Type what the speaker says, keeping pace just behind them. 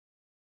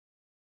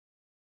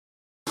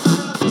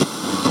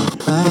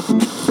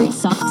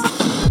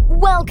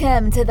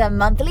Welcome to the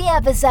monthly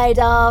episode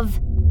of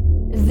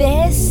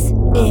This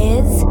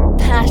is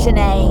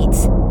Passionate,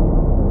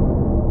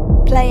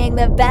 playing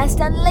the best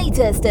and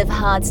latest of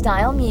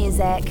hardstyle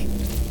music.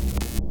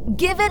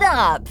 Give it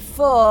up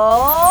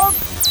for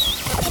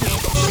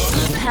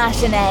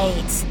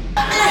Passionate.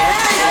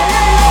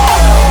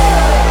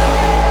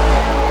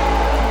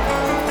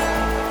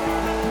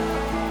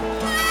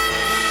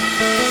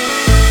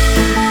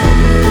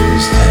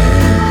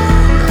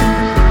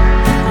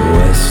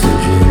 West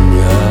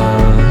Virginia,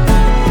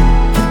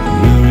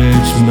 Blue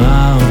Ridge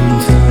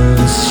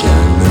Mountains,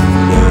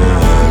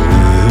 Shenandoah.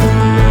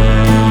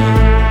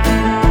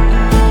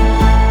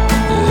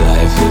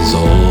 Life is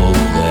old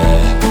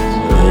there,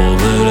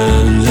 older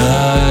than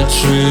the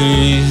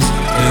trees,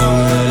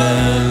 younger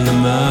than the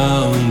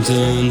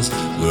mountains,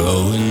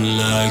 growing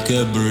like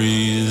a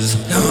breeze.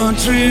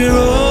 Country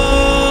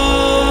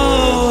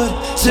road,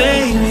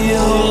 take me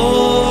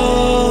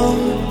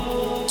home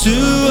to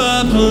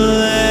a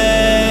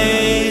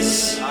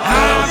place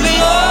I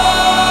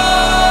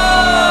belong.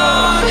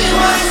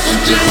 West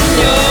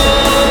Virginia,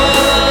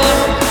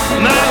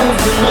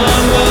 mountain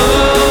mama,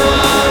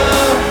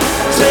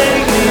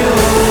 take me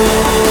home.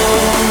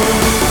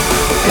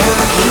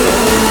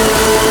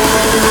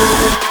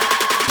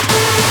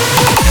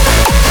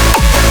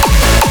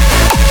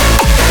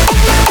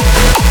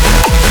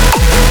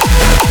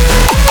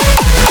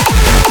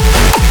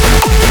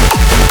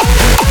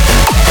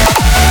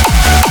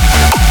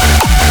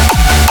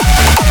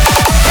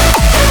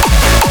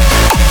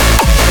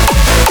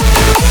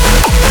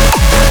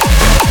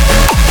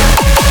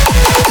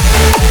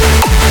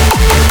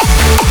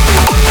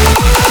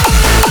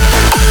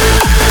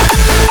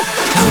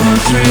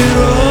 Country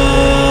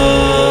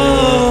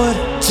road,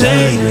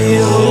 take me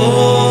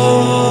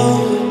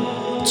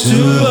home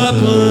to a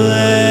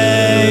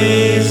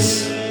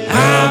place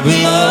I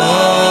belong.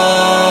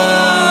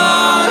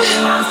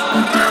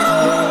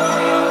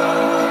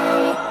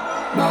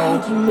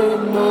 Mountain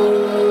mama,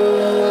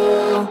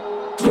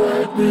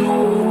 take me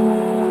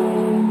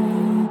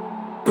home,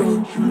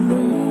 don't you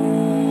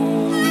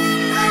know?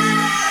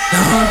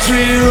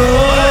 Country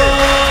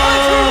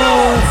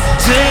road,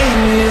 take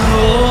me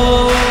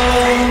home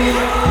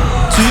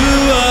to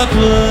a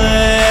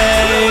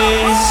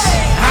place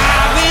I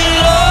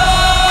belong.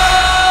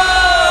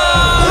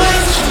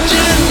 West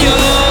Virginia,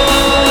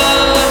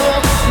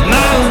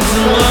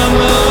 mountain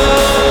mama,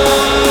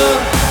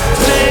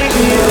 take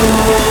me home.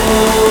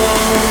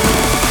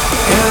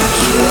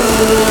 Country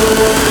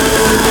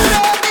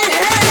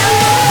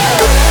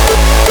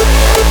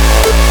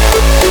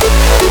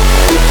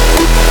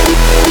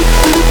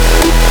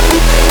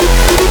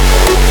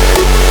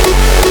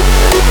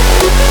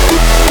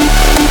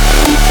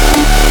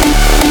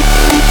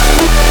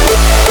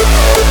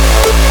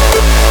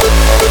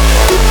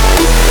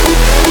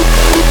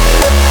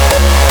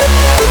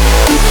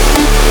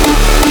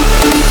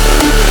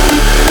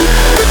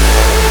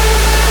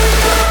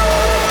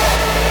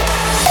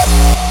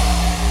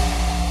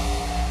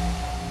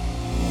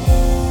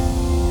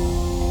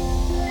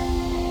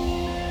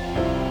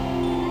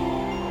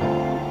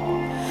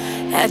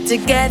Have to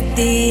get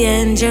the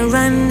engine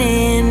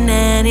running,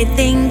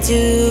 anything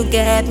to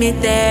get me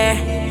there.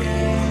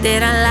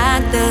 Did I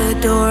lock the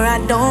door? I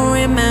don't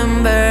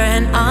remember,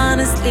 and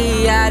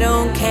honestly, I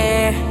don't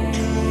care.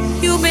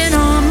 You've been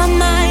on my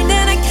mind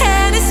and I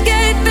can't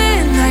escape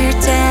it. Now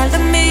you're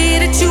telling me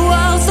that you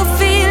also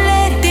feel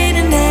it.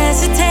 Didn't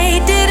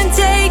hesitate, didn't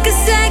take a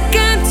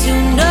second to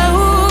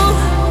know.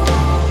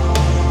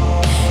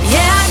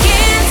 Yeah, I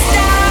can't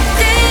stop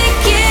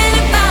thinking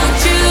about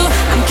you.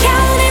 I'm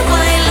counting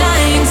white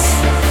lines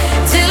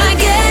till I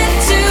get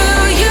to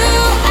you.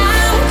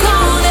 I'm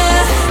gonna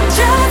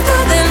drive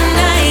through the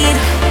night,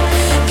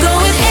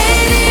 going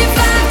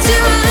 85 to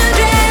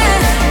 100,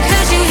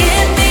 'cause you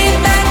hit me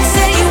back,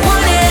 say you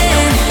want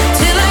it,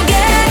 till I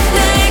get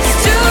next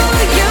to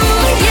you.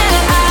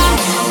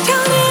 Yeah, I'm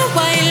counting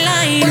white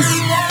lines.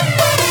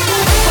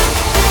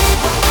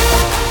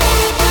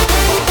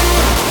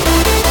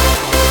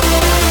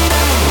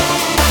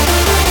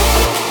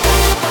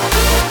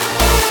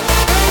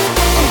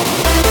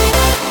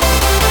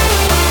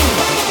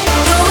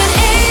 Going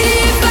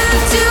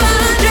 85 to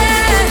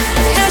 100,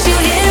 'cause you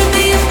hit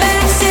me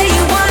back, say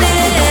you want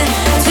it,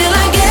 till I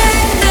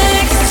get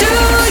next to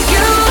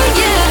you.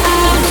 Yeah,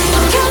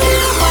 I'm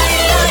counting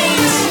white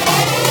lines.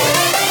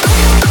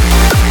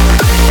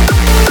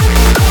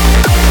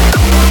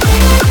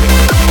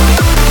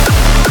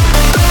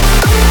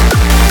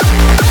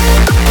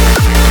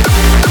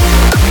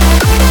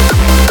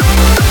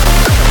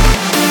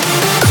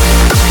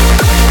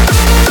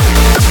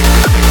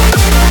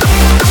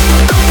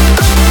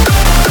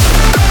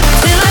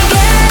 Till I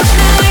get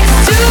next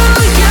to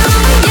you.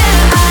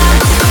 Yeah, I'm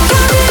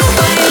counting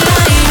white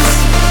lines.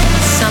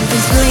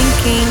 Something's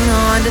blinking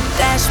on the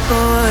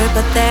dashboard,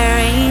 but there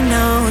ain't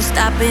no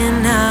stopping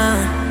now.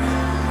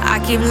 I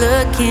keep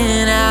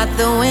looking out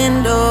the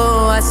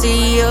window, I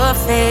see your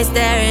face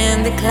there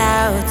in the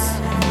clouds.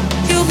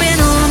 You've been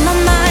on my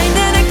mind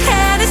and I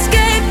can't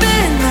escape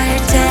it.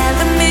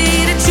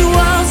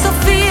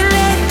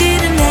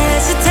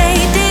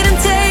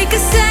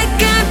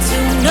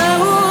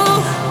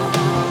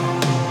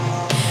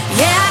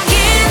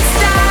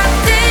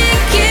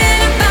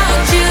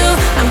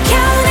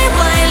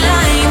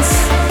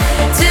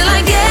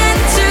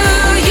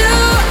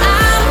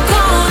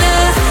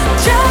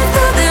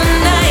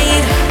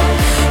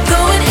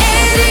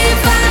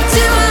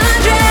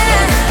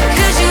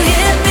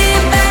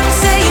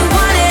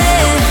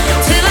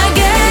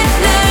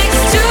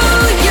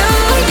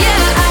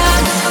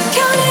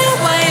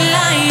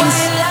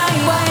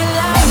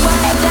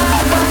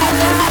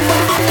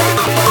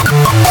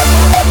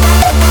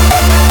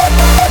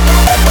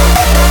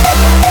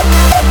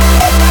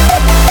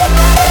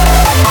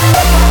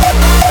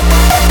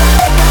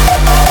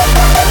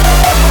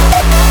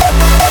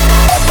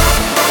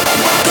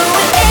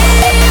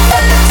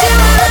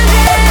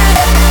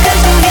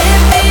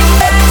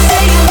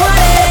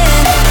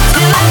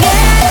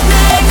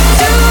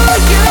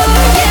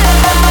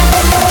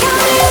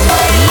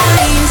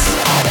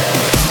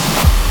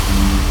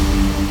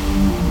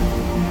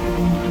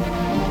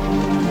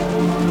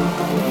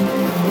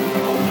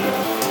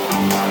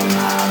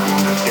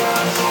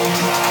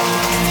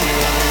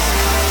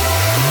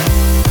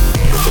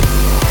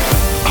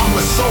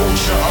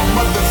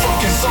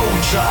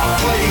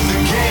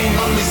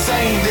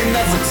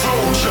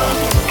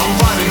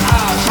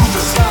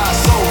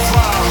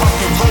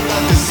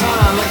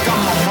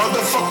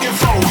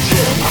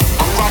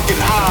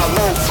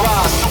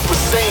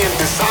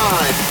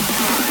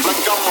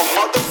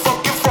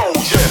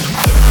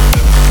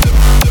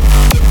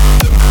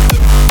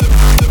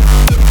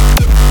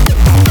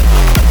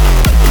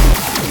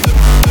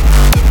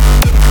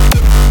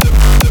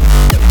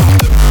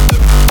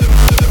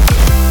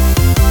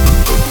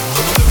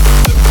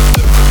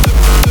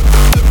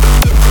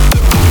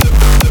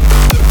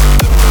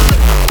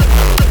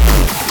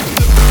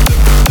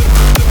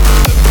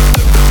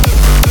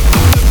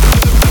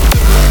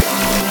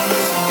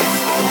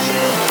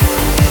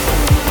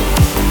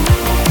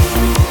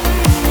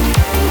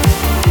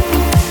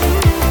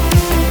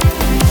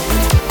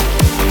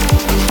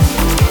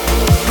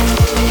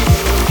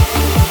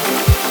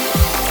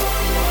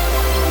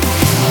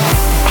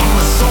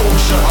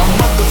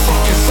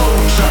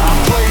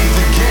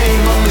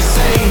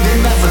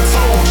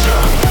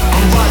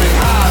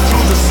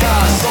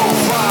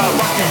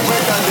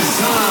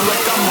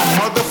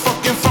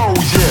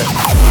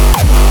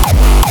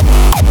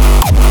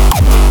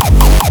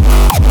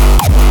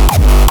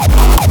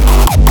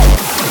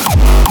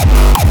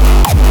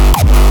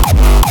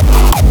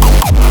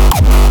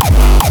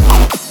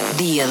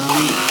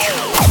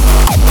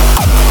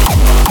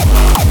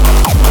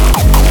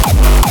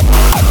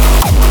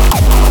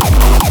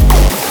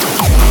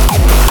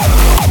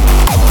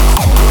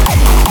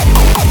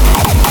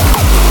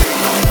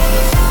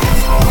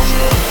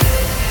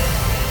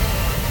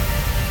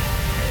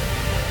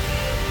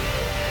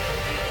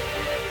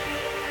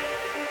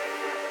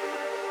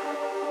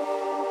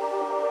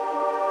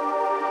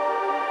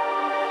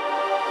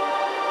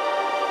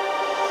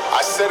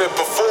 I said it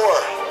before,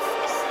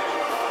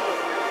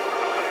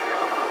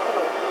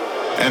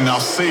 and I'll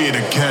say it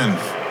again.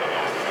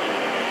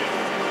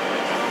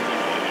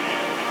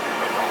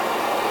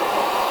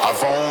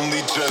 I've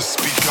only just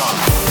begun.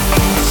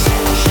 I'm a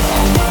soldier,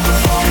 I'm a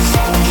motherfucking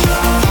soldier.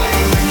 I'm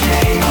playing the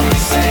game, I'm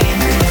insane,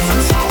 they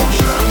never told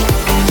ya.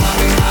 I'm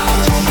running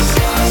out on the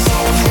sky, so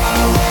far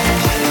away,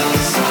 playing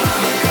the sun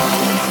like I'm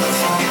a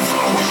motherfucking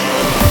soldier.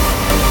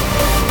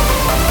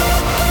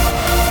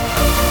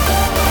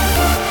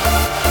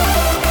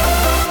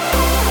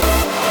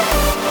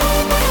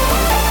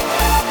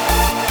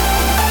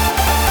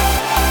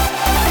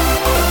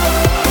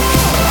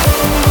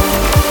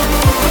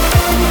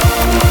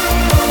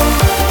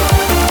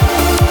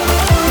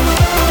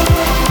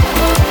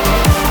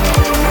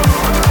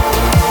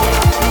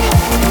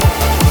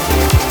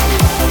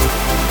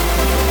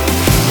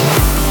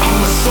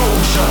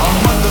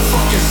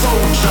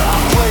 Soldier, I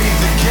play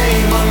the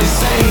game, I'm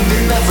insane,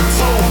 they never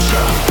told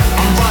ya.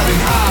 I'm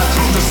riding high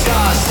through the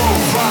sky, so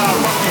fly,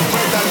 rocking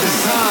red that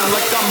design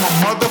like I'm a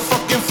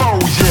motherfucking foe,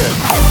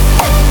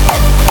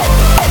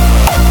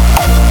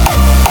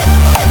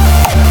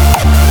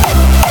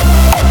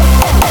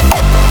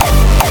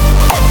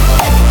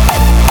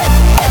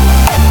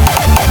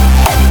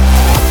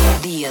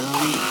 The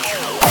elite.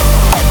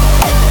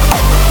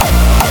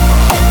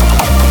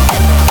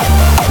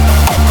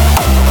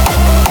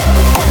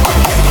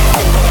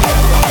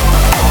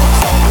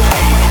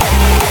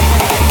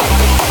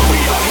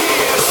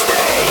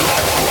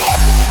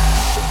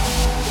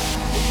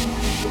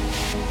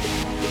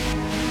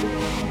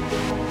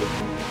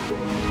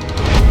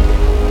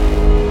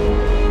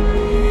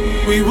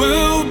 We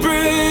will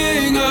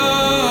bring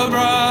a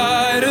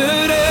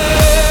brighter day.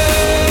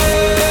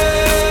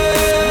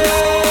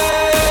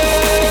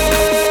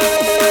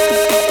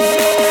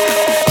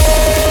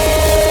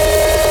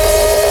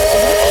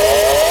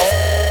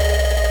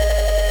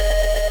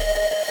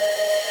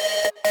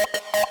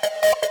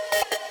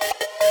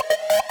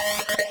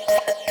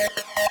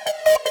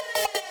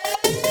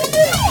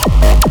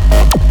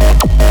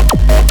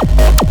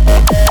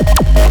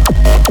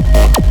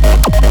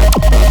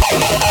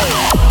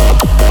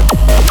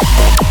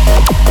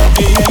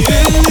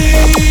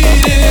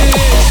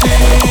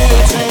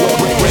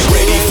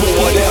 Ready for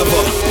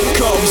whatever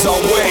comes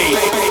our way.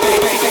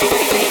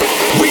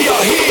 We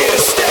are here to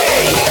stay.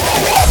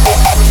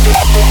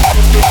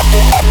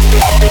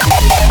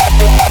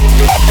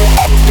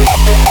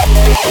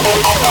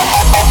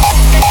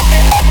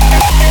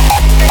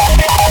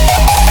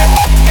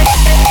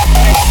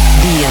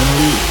 The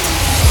elite.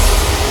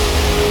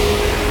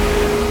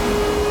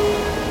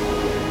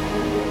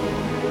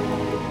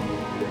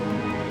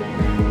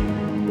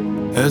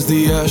 As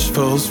the ash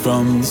falls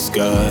from the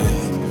sky,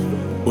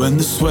 when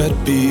the sweat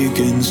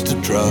begins to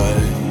dry,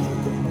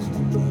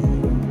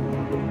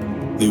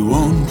 they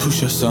won't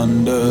push us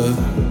under.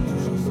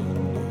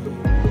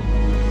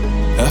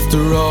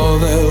 After all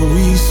that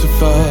we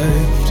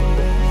survived,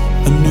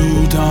 a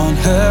new dawn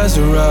has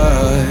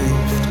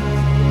arrived.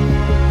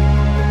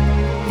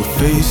 We're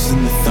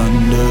facing the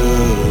thunder.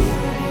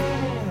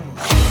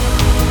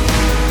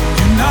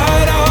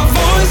 Unite our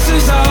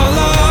voices out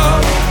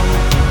loud,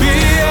 be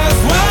as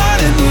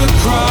one in the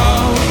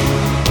crowd,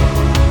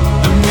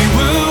 and we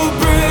will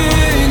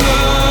bring a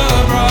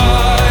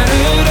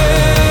brighter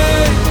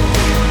day.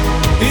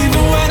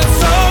 Even when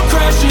it's all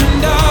crashing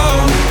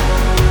down,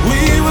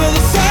 we will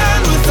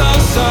ascend with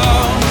our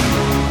sound.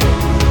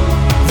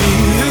 The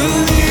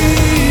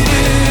elite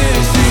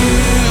is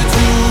here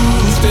to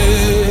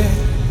stay.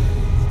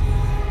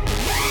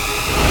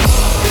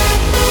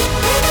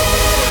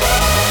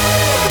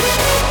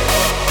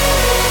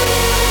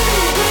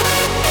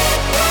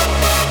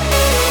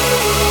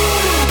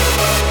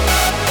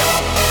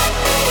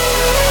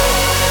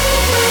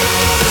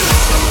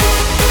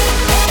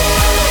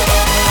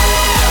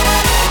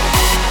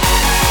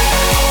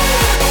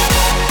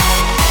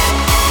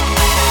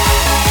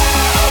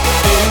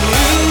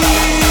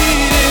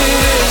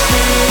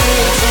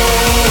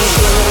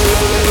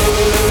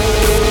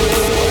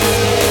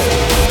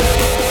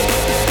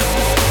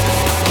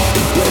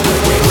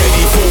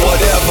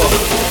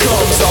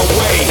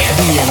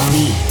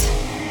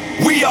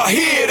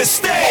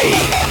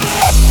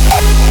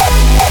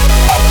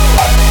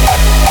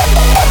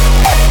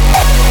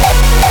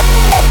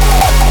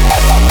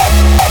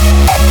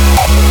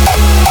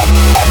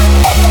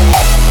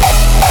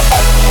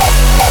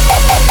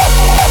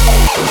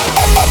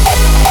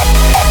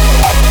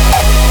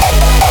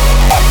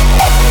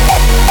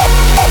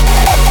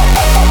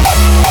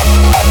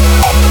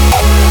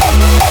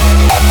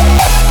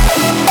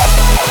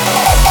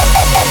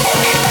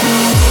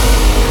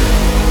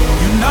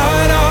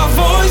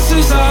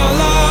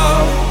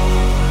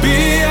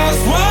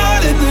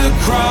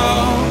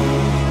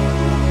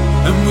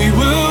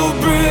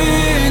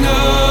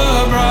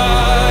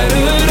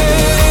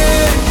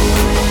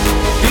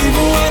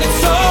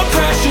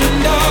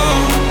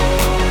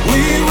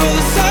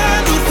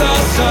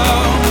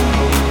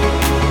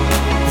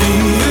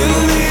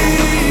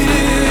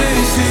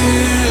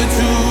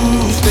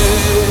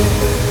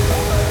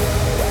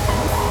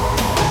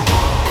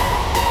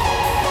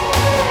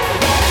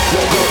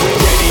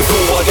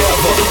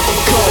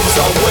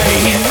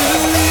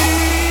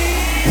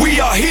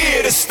 are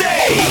here to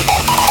stay.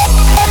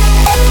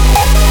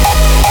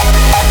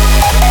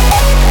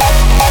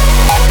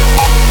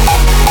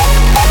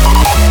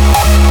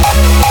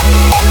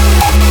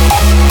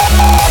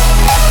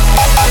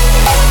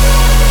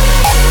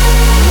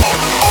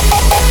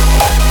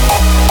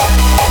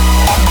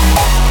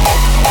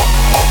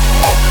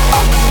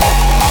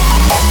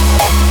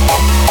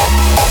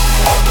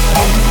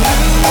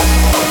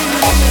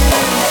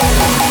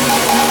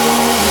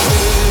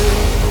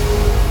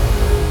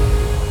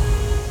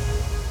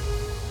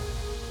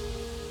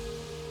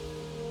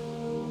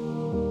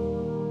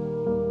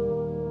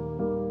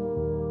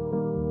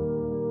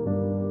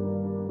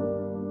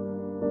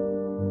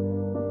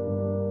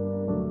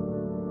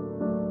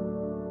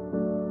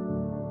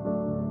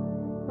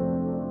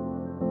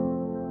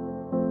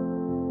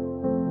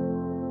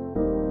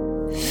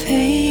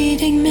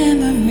 Fading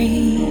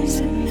memories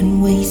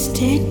and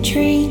wasted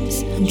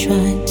dreams. I'm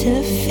trying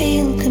to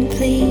feel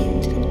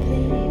complete,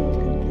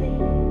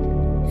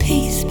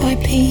 piece by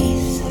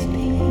piece.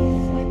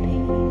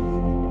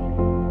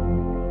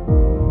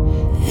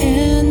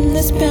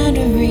 Endless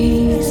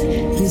boundaries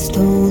and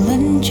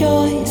stolen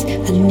joys.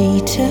 I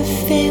need to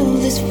fill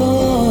this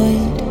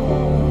void,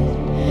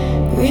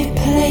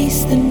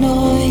 replace the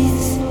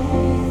noise.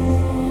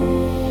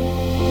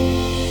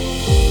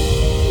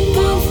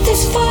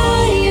 This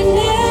fire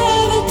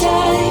never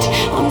died.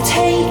 I'm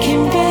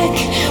taking back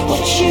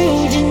what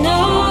you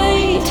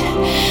denied.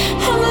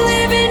 I'm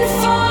living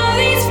for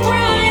these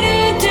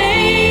brighter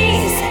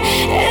days,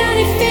 and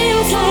it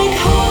feels like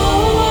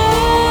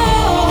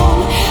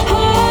home,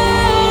 home,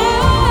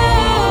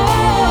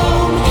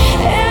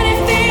 and it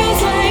feels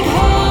like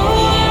home,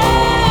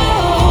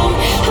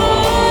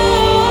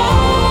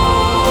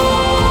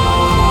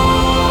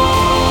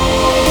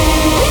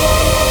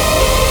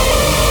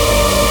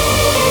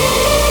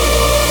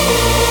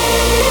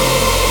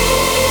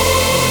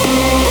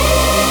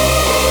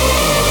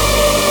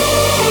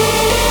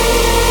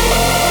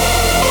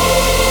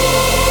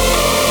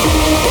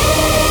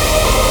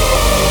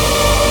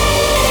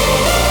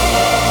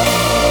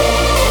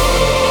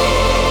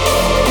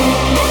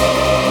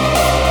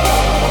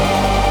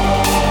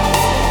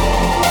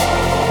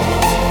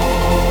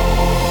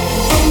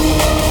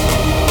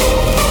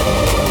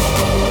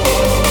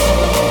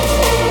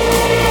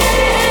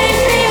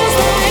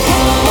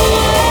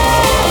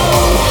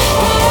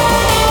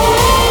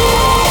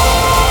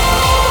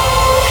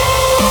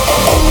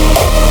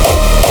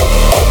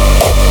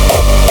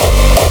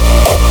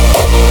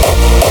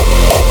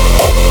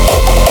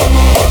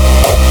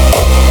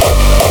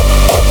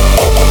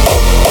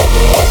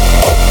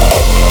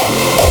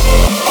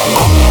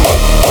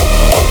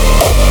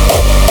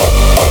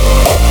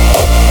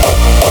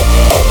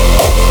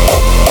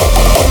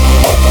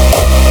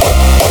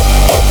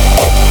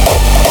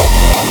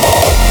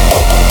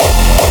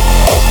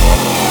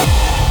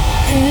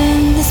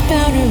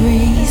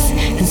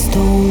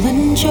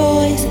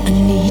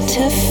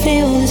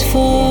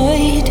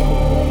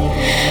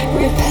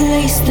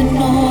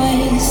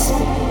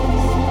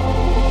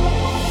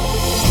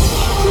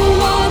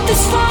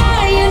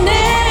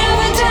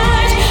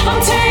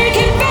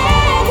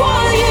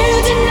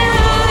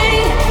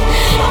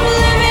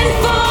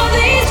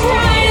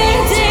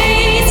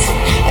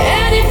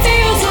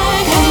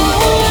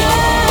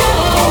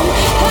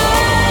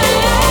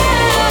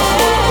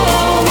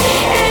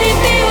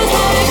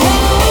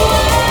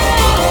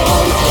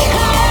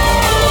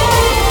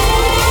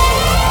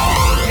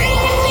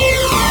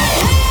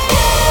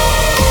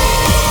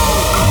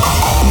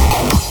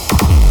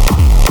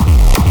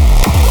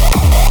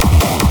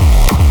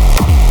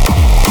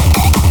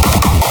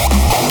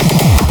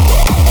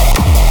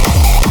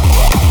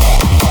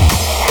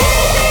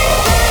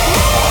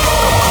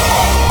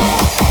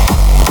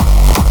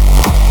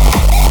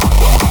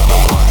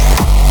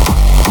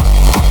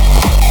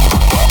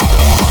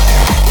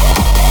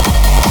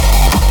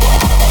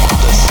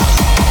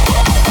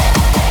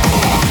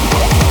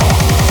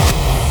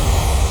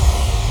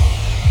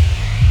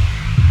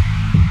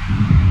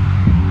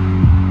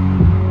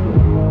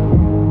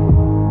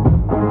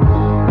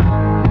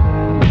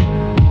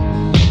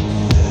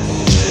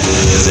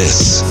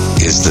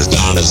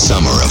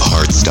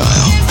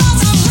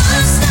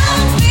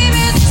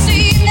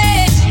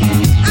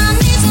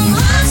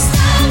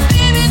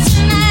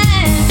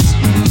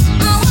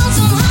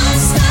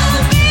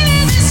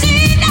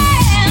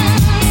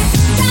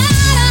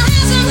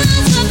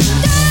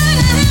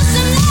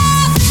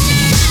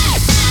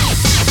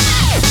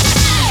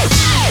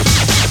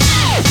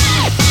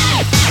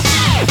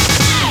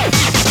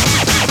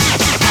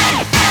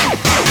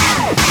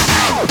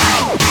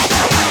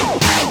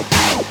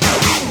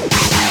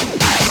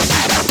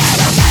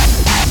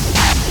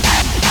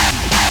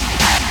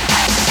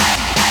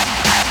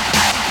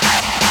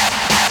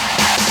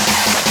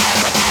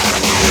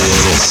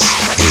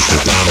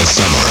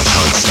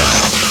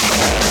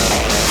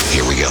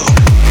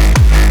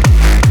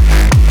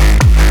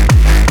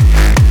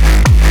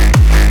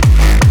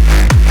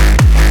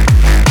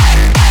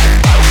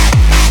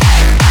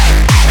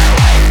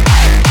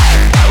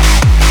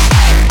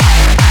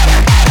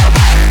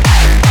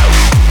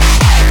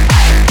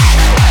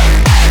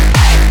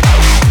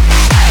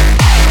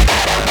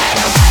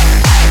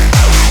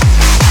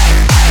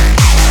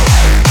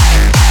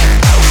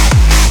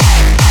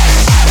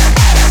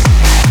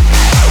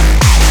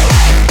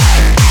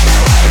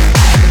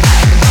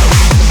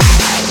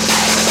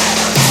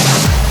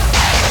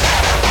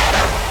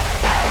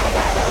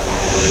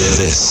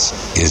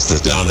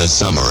 on a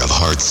summer of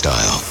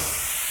hardstyle.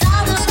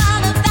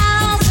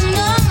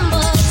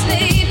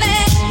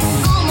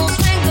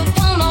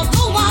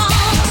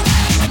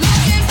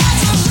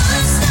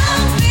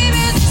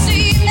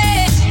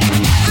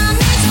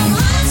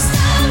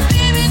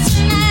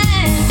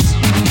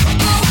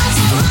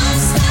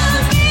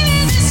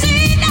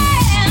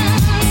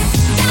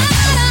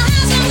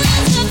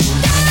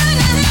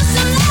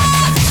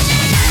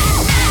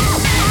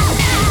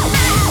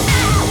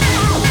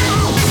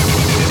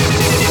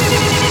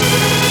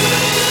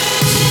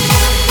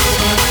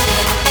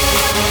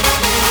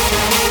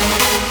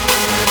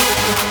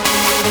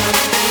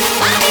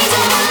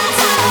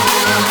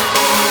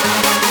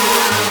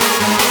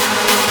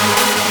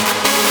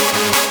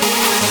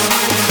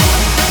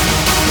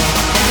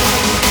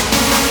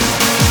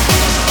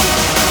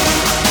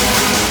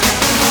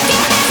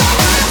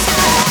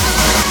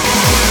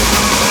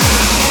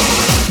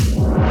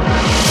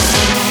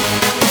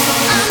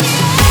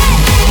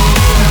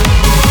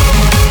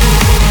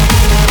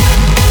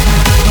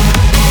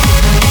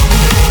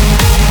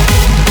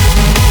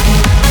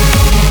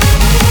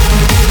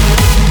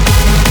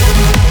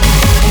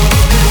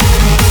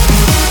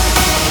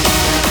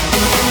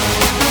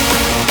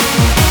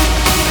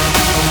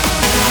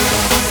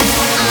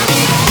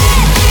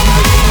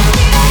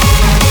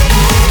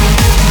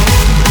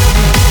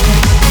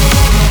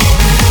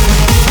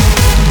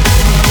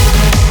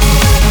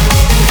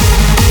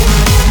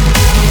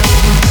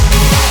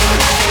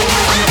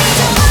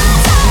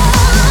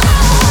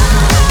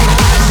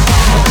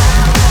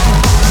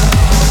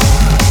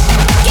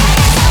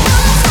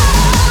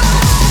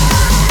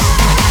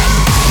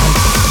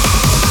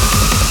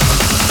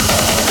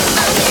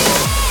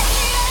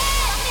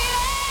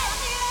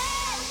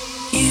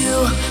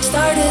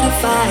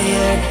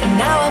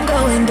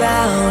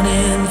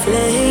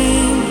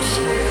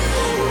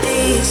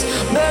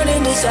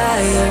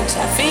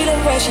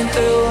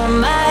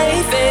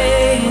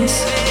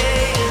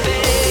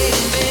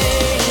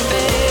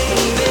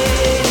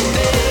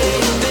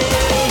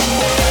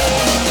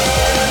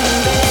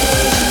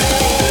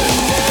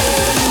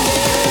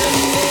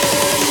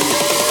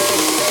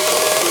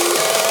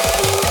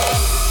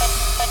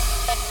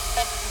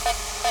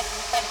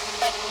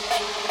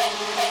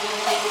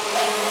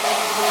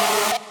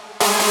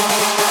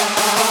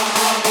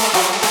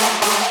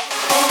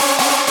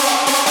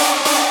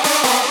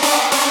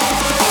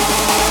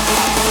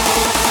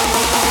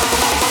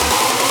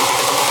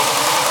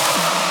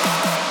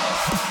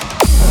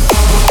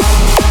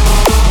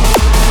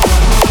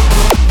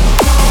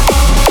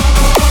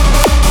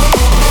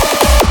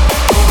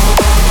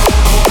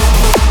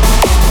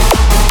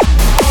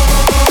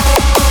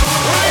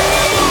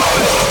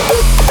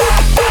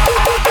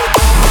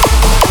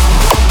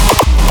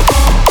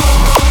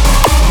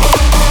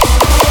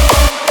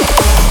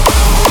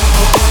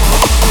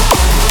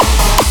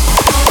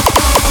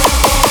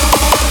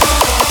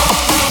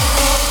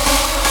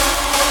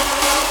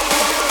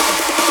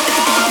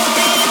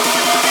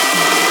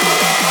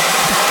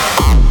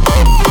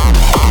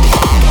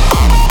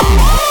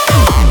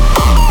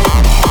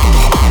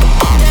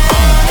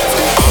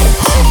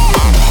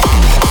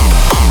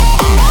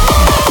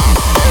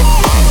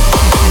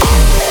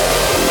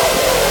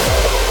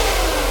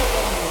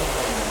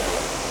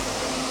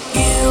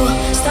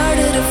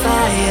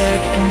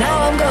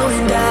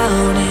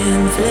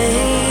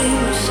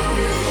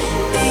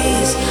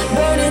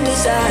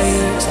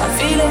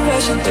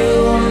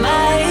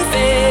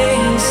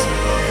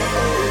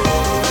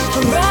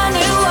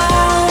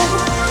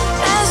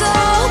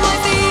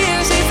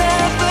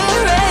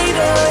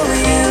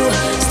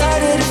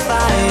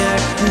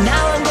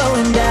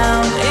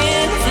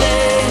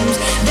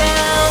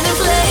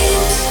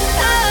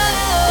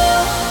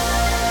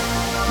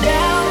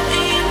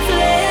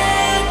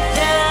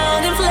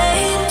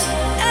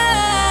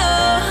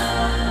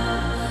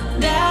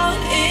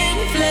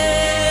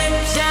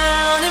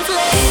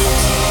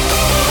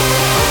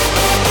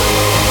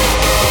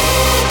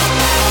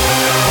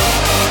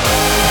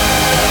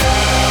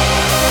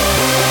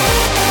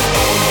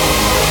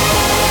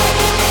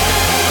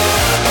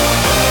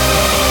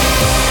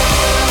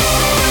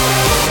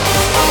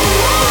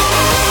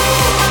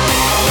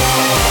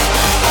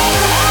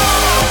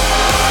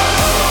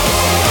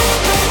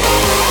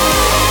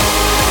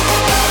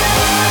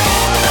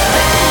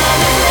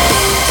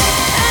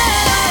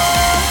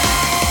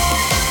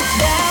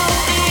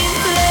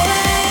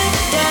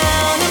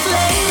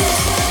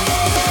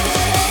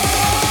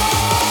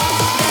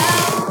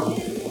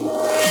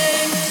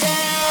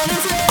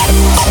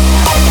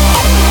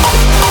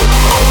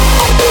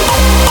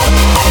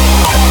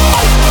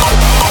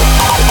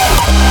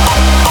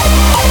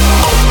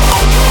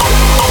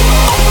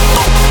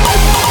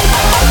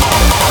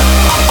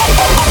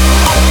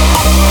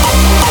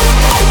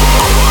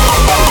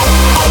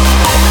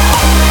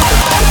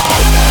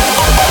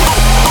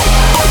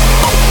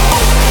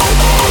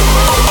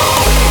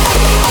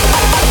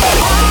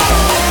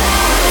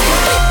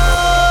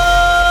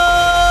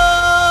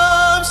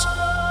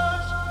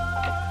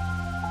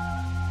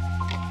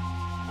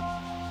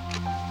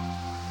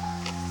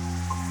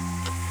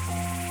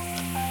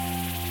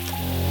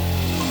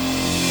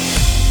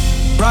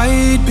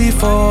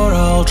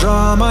 I'll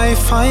draw my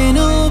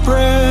final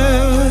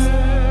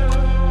breath.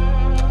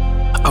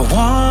 I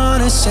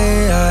wanna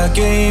say I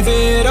gave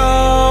it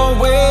all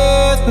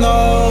with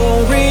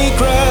no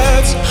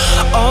regrets.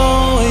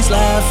 Always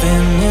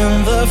laughing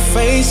in the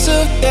face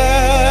of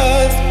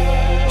death.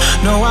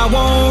 No, I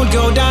won't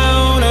go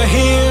down a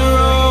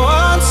hero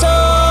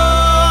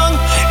unsung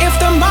if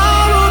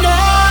tomorrow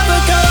never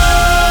comes.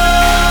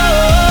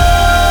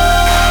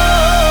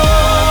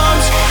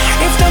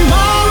 If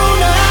tomorrow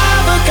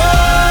never comes,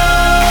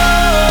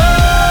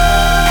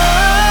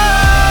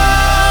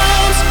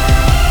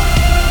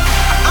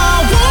 I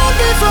won't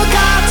be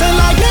forgotten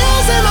like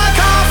nails in my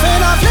coffin.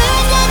 I've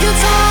lived like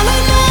it's all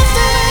or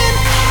nothing.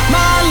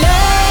 My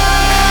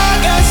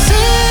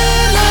legacy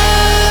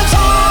lives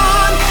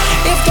on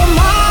if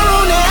tomorrow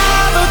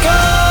never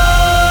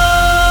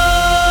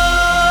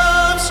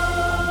comes.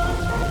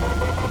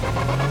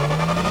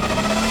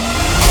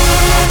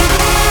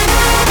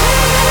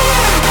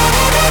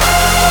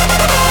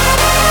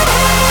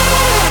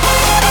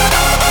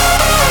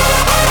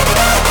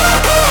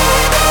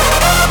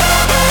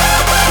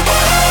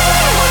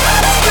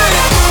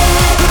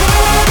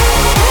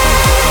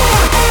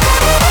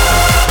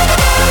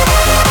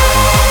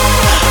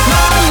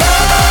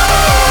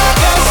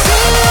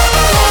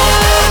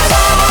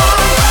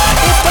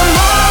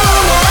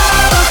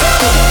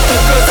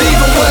 Cause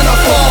even when I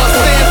fall, I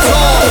stand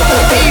tall.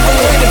 Even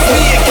when it's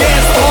me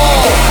against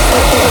all.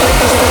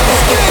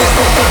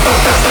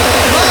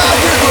 My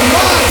rhythm,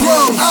 my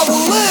drum. I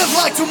will live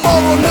like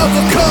tomorrow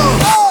never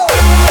comes.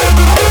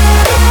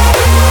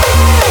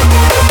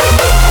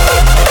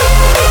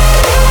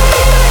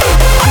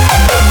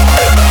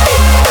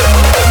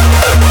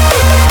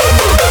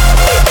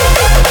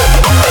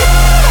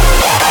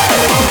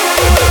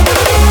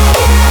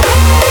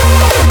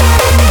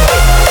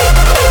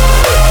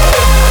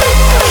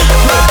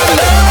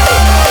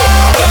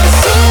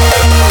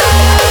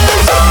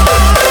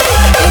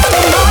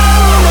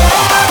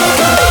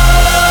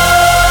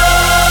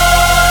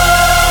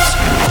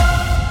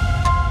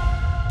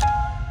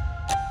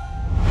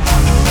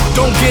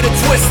 Don't get it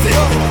twisted,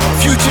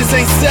 futures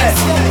ain't set,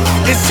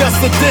 it's just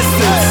a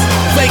distance.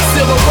 Fake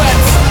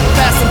silhouettes,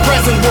 past and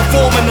present will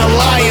form an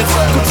alliance.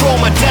 Control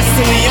my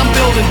destiny, I'm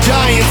building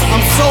giants,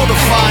 I'm so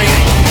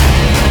defiant.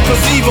 Cause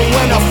even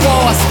when I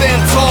fall, I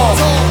stand tall.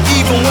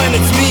 Even when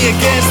it's me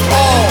against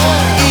all.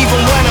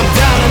 Even when I'm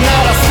down and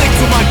out, I stick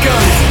to my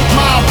guns.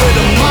 My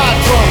rhythm, my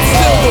drum,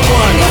 still the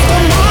one. If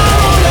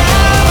tomorrow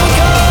never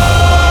comes.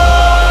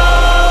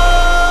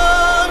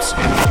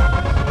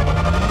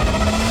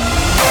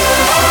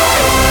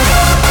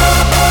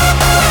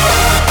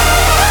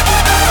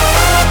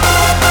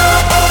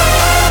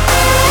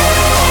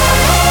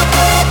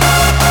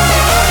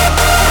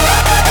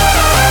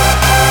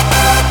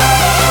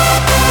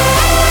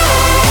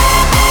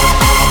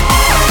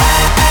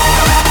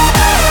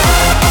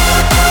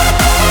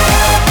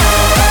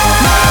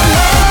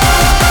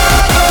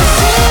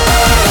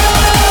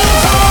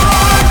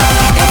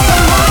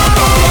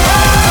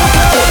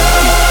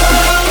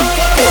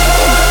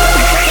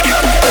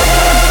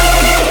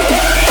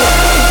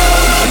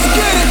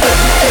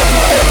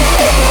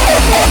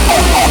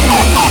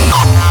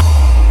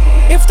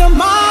 If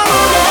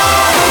tomorrow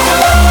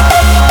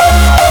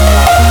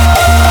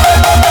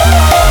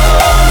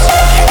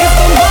if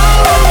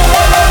tomorrow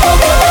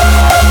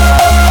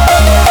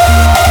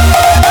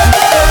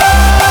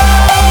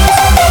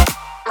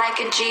Like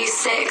a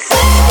G6.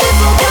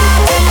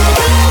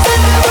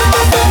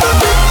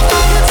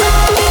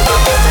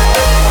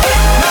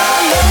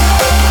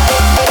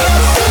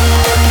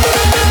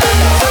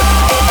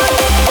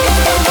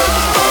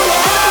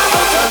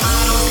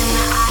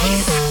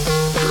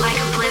 Like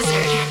a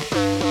blizzard.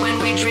 When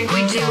we drink,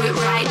 we do it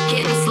right.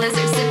 Getting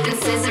slizzard, sipping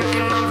scissor.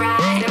 Am I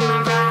right? Am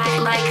I right?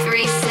 Like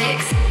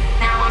 3-6.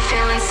 Now I'm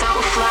feeling so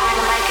fly,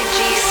 like a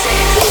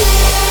G6.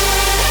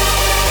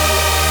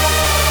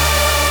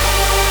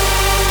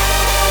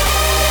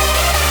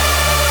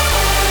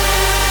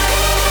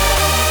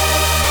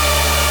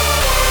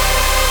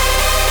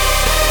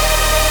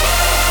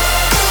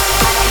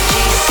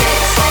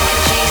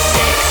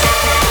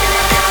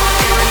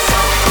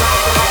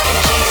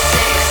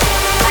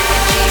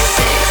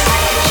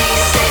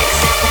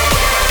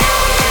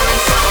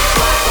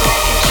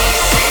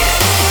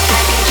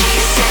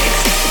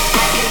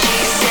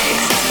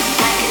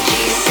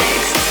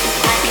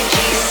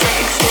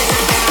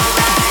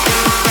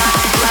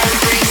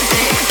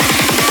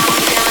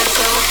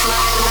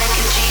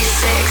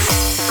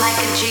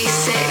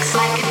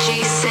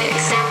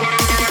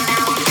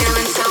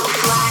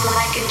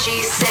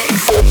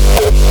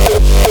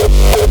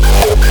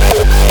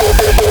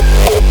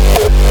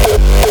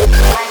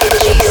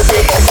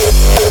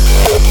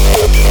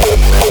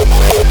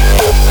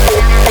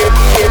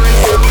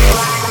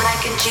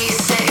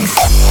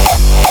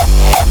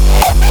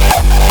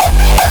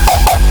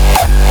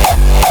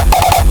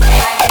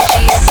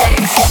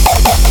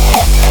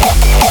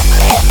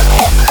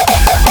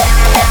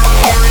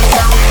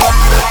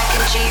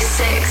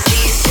 G6,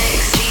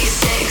 G6,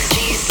 G6,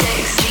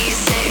 G6,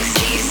 G6,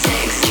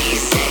 G6,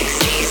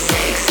 G6, G6.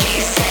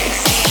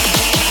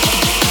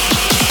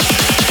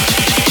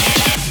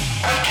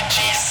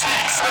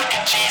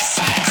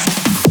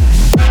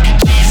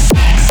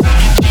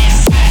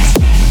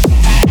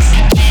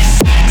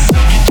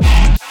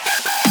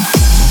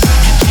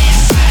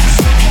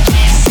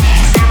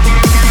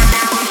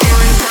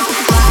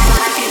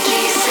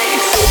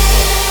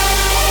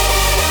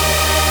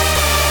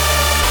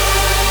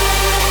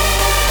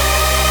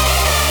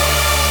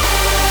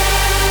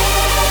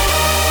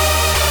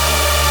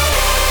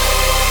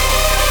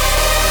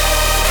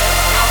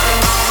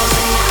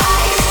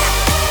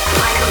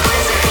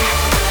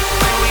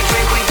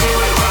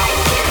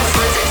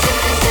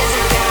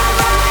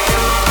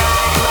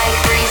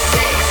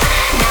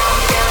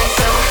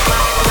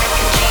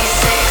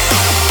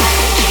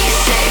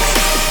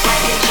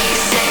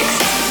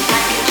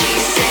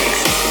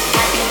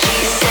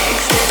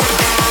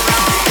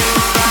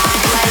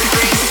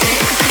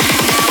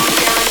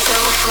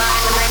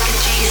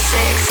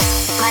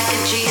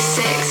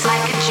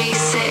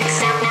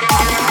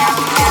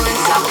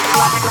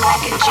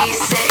 My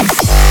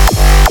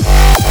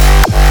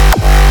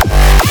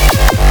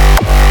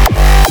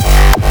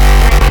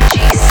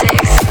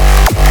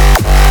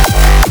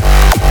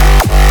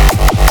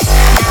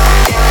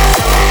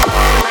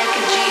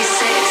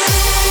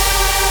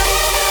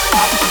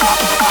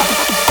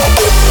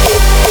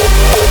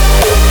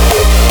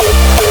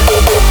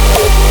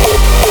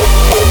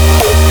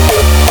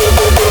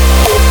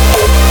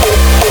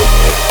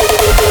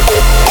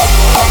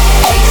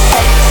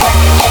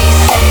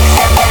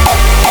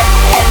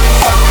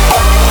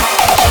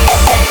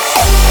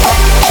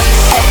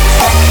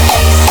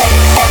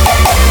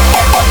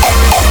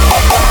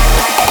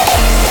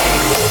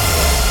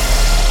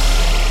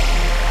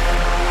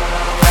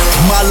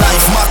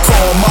life, my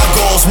call, my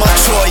goals, my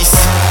choice.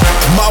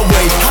 My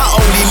way, I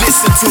only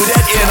listen to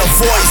that inner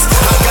voice.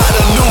 I got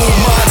a new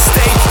mind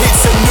state,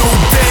 it's a new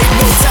day,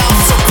 no time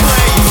to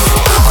play.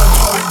 I'ma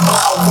do it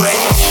my way.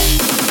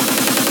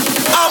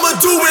 I'ma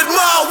do it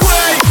my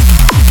way.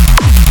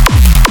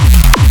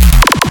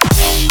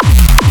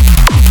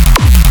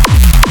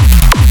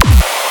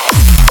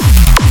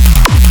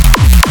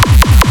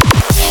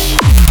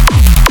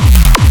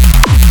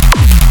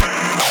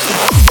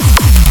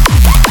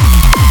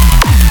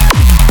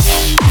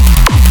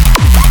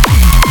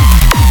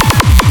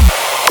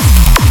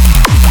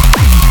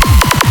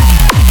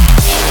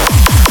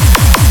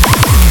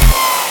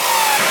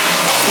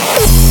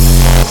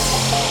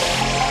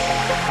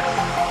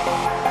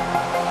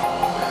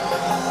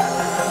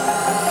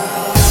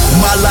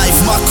 My life,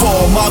 my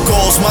call, my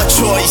goals, my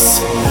choice.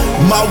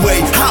 My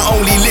way, I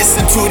only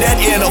listen to that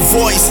inner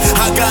voice.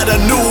 I got a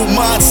new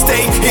mind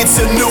state, it's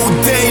a new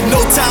day, no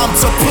time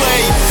to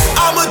play.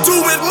 I'ma do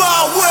it my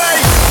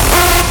way.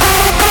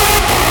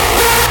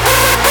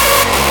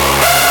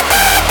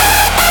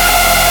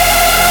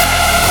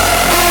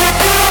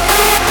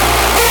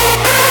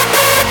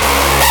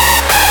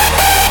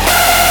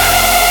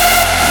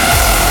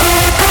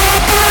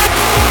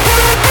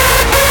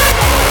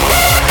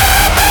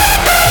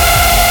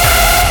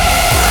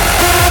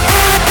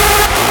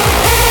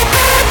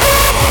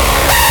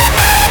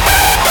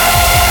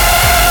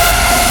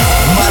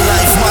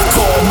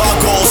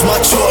 My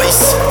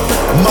choice,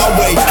 my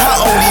way, I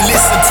only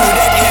listen to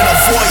that inner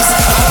voice.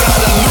 I got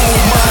a new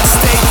mind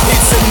state,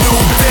 it's a new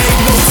day,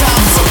 no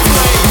time to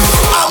play.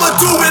 I'ma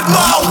do it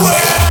my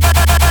way.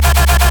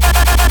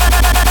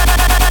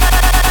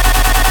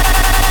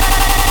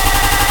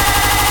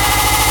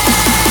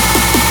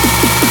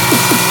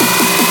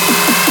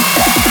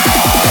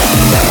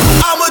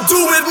 I'ma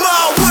do it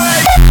my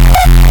way.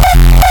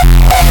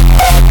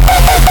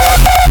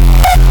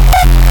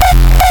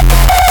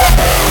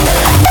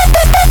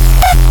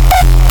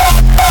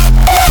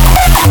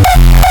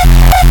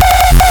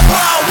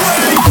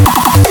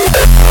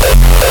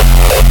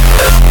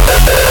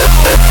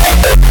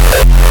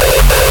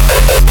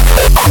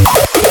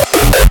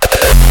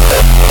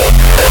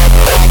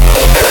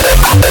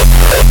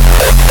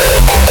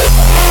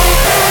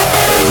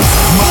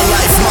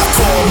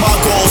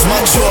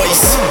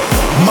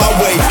 My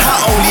way,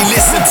 I only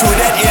listen to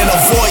that inner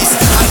voice.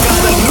 I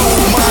got a new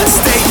mind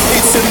state,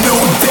 it's a new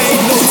day,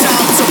 no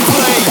time to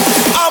play.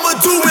 I'ma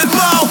do it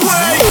my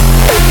way.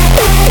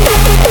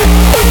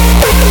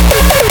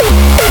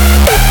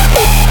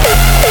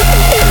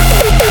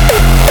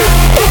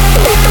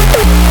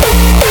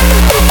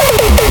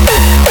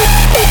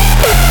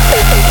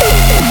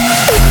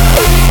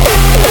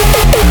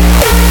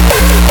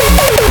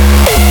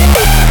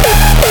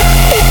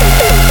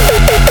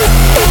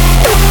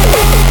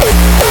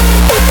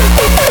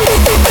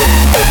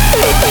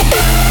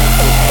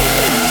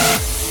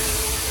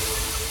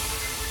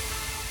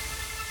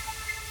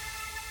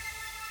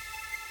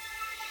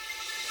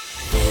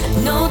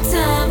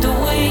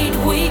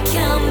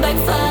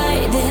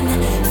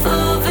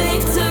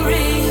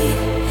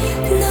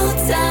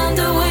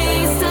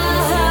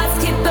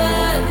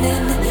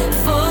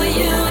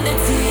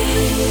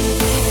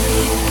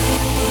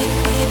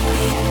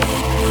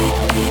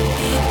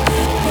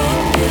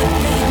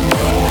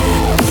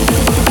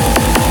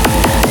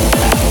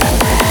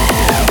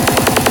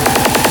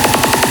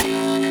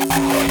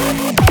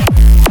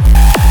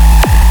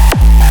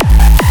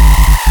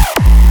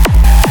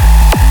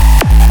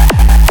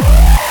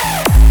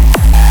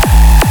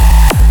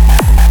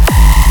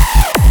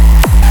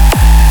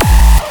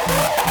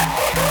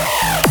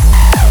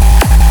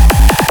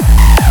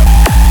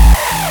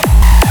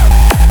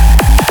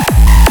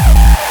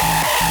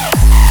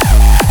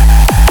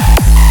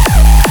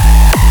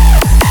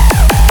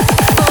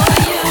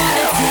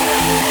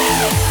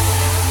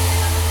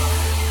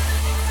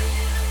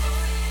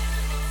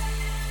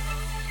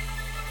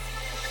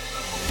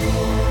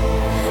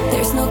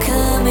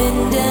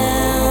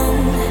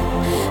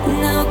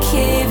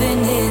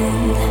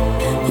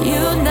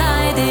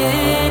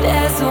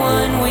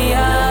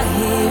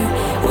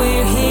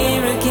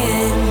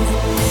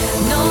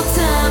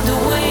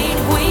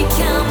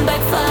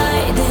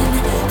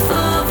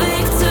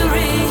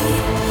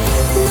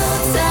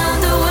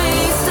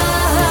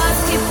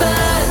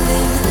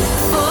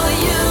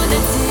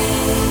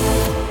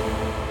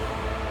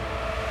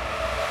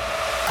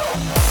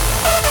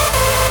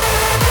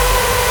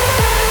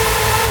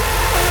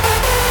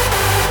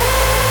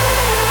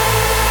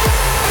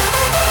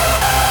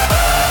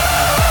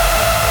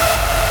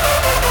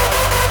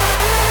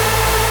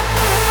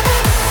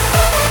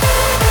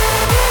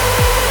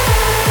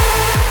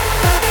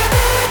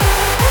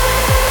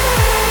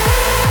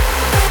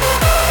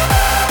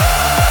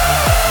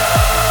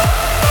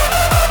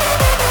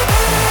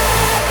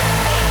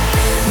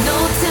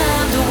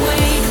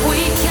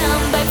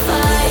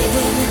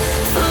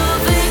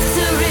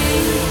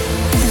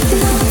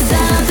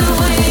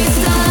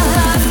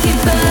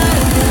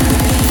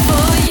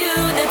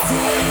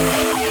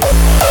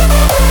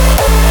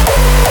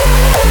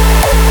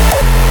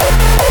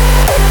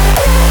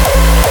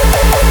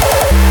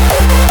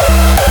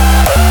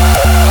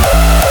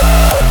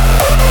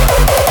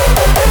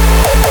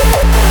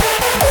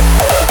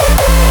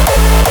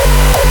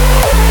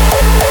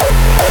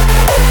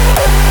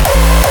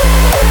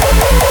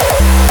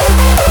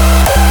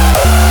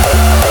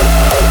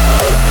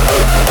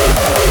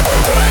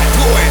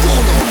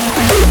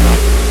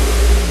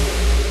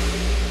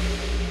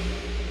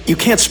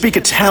 can't speak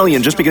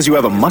Italian just because you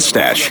have a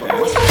mustache.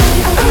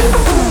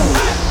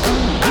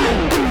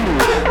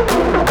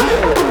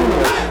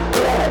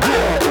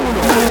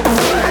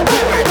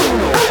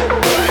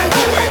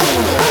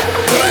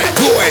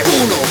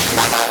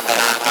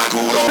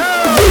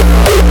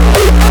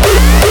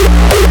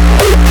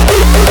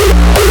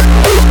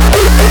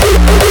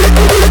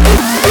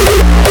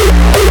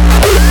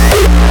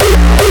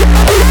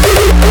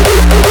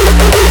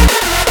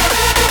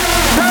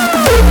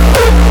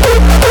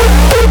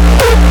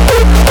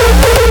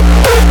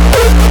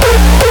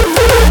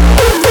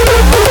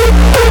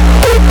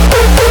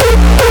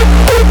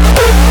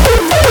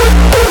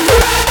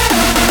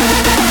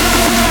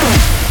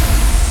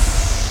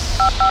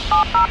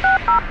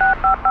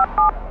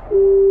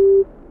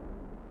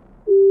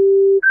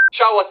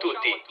 Ciao a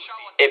tutti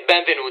e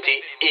benvenuti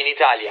in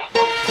Italia.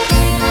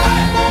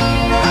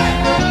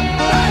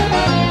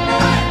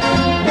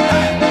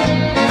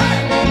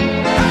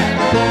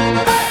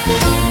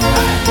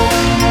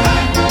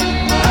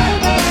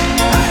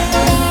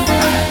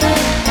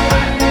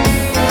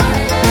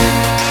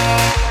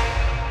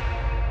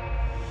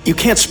 You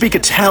can't speak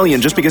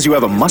Italian just because you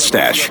have a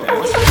mustache.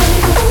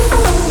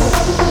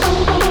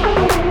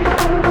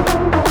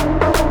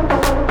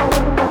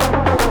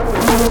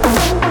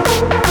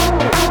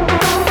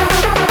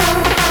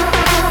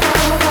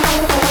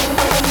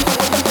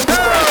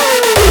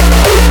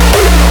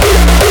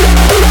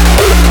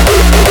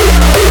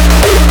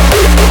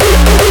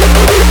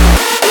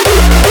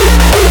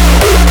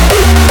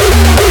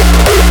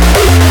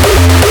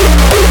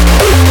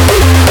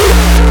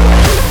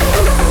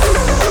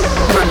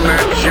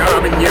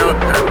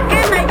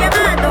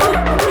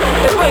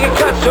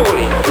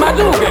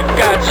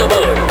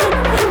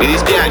 Mi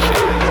dispiace,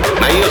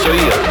 ma io so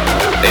io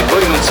e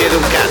voi non siete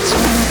un cazzo.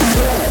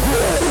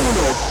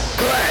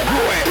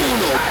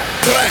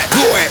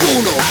 3,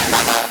 2, 1.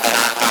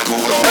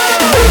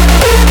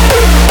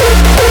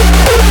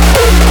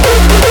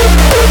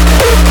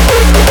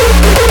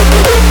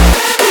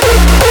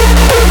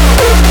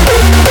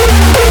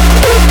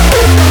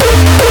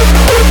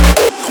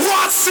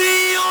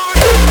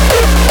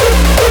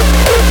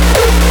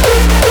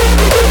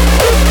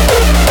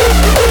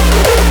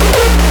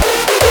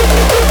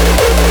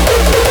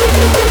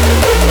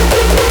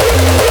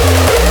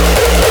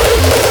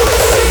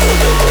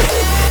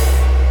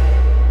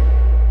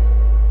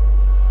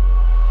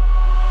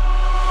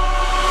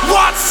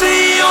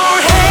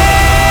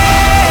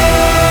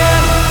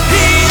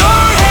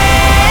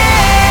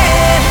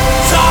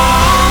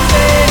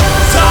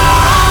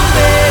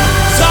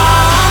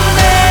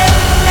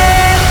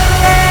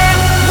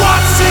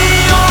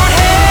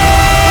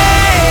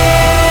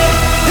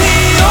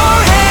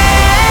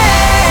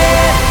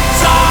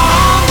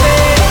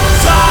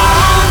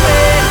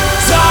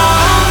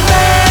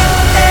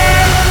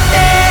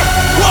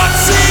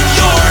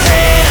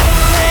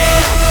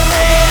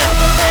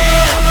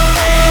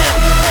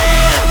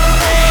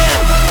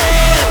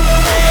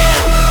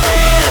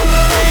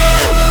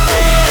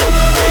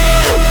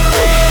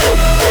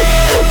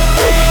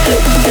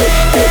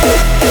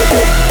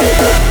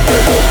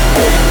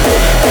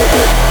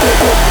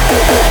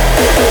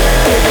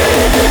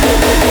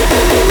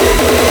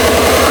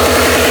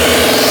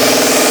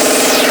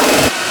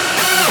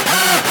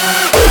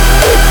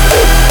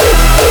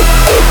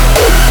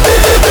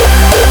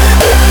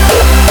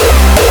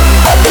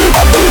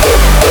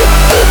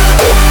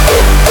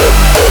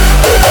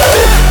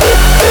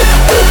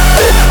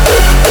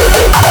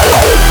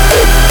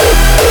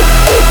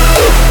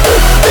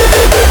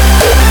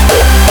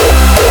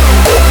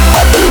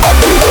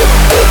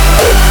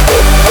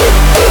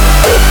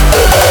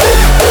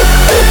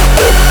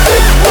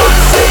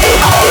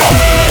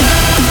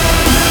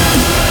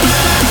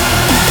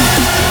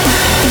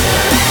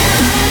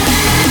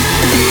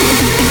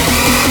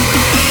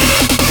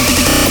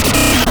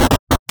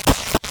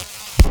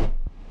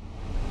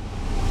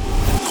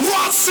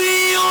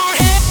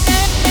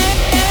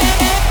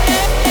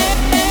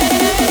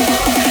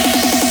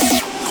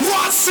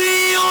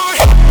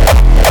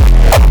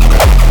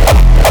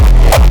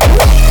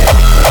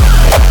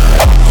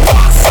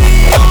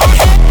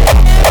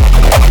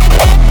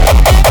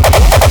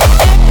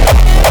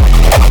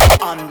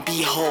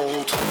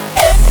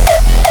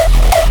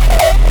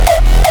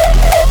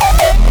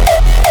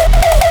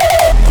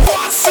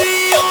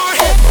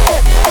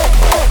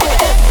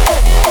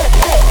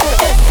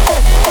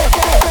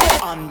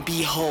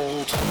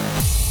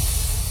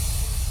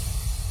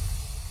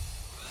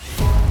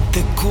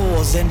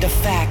 And the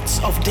facts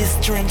of this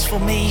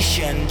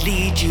transformation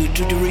lead you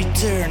to the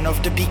return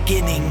of the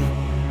beginning.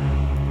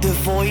 The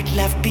void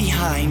left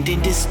behind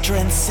in this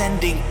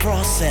transcending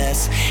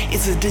process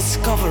is a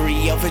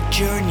discovery of a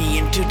journey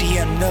into the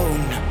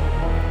unknown,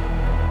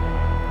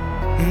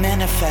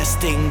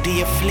 manifesting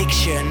the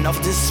affliction of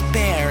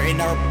despair in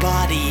our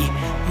body,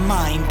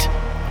 mind,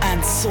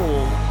 and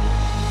soul.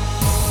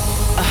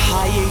 A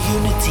higher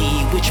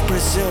unity which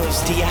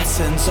preserves the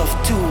essence of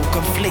two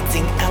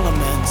conflicting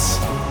elements.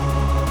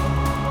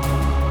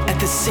 At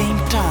the same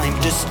time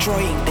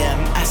destroying them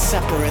as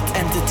separate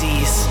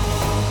entities.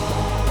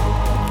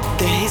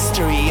 The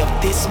history of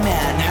this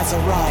man has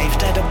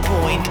arrived at a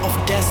point of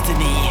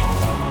destiny.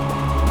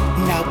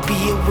 Now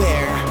be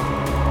aware,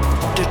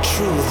 the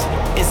truth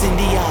is in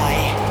the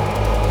eye.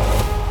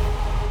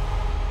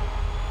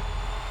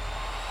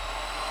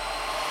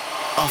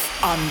 Of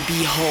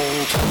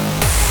unbehold.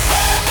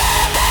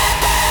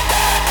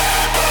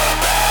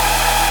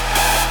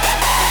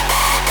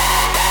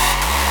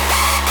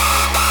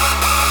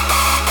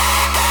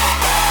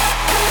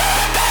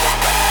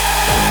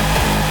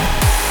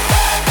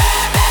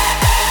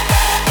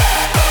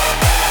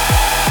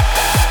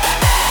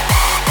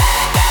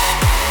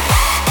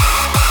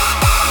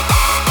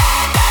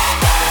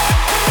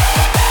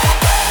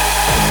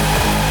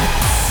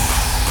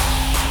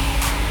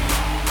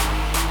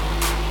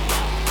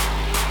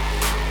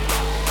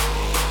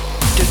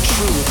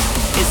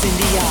 In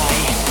the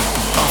eye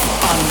of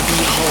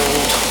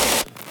unbehold.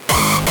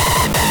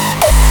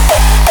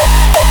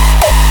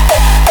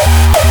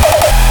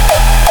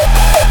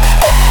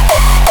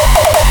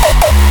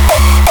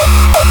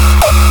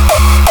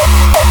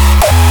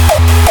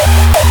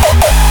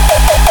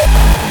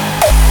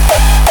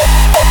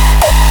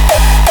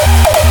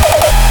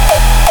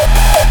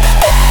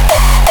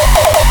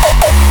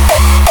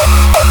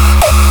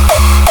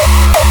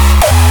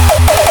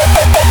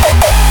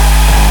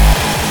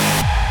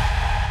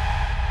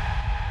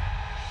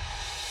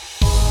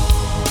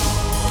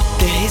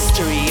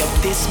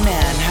 This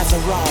man has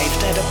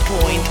arrived at a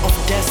point of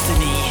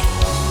destiny.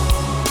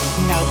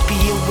 Now be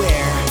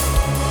aware,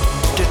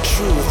 the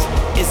truth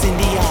is in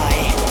the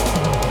eye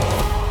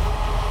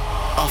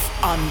of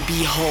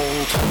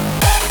unbehold.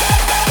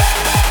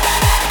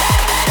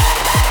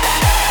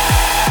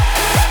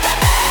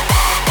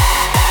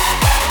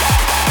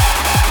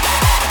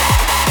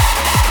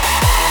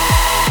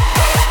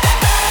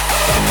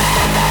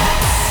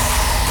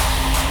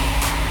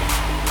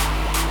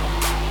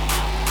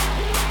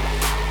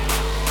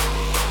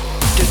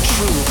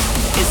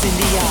 Is in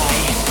the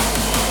eye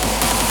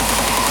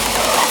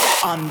of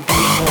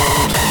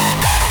unbehold.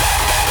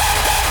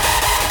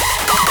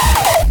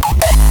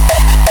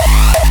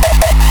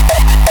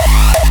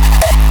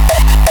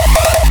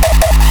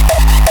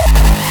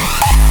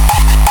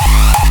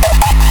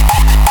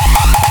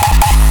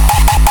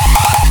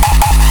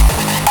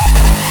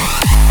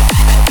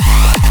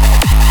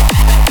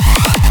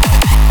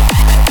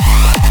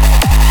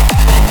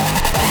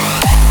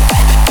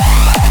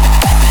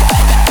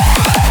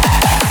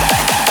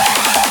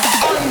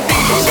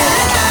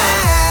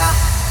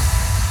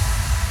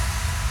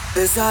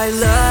 As I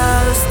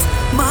lost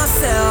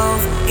myself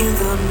in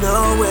the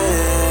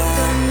nowhere,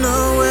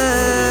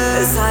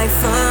 as I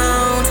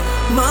found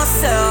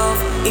myself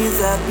in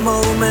that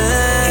moment,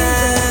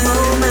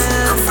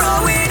 I'm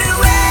throwing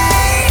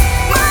away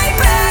my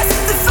past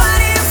to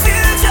find a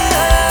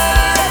future.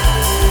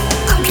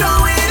 I'm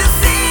going to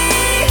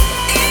see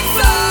it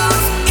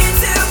falls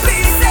into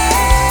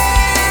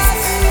pieces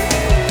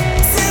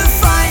to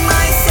find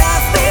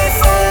myself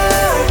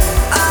before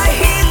I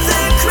hit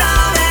the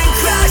ground and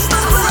crash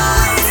my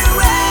life.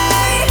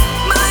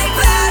 My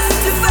past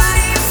to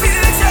find a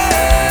future.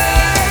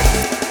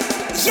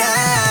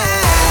 Yeah.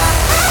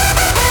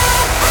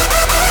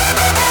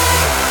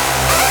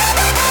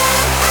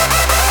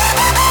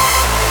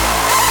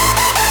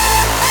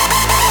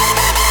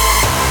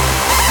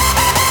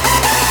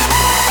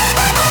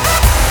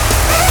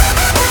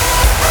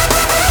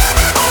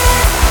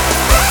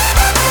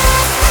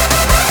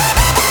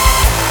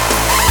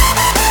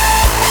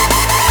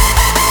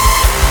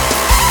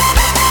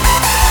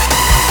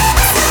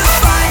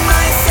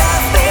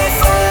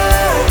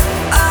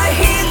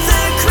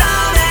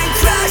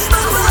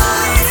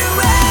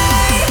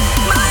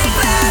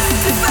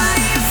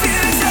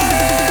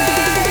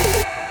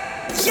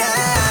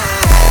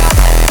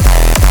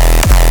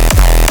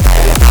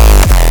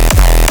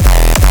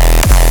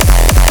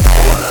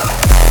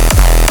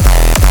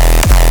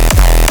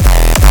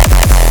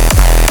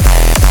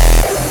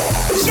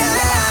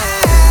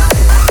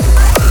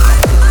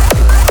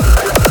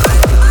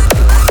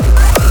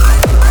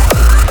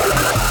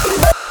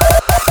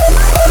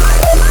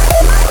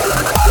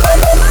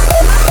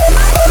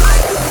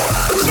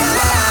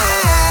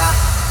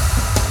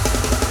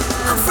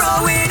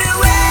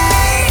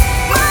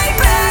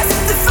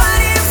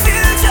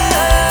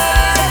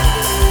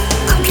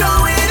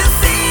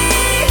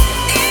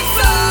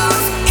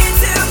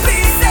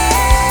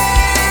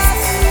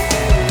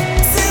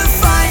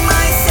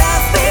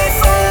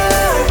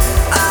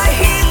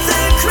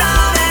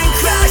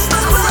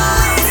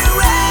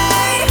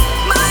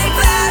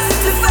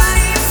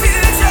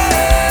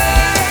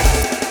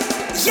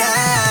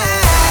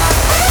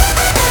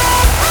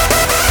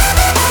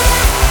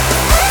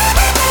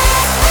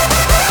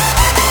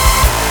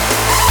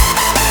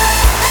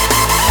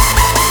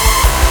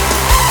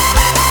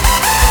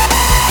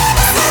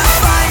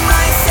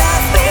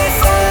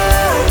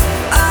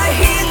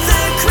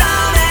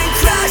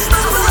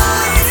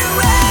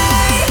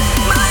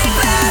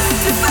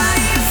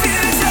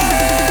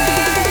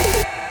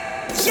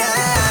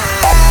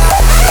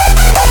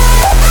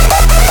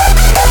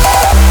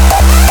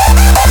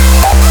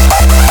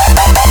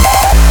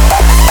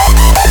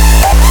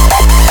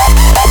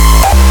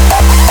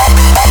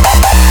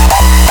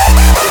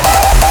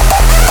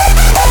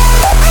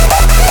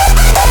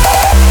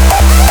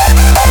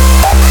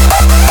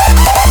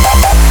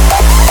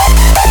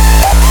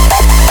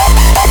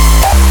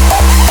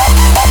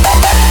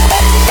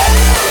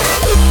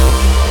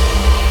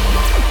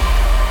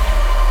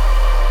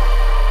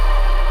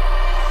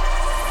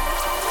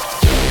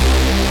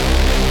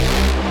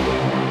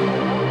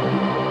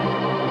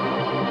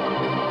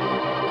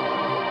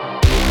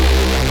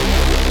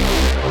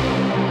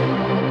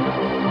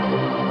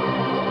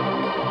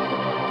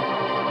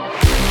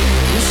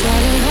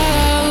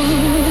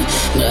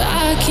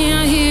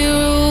 can't hear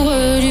a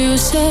word you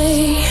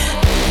say.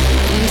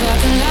 I'm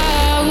talking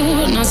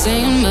loud, not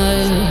saying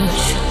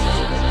much.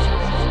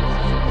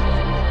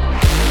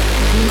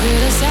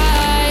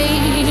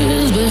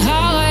 Criticize, but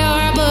how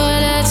your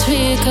bullets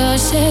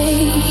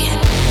ricochet.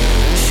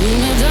 Shoot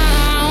me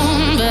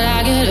down, but I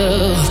get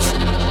up.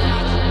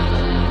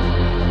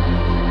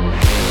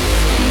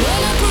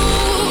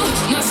 Bulletproof,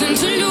 nothing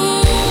to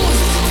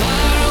lose.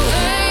 Far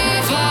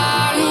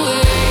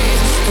away,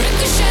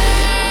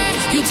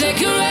 ricochet. You take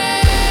your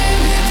aim.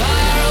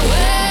 Far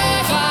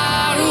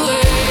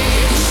away.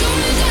 You shoot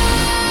me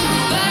down,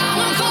 but I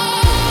won't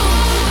fall.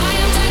 I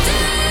am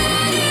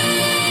titanium.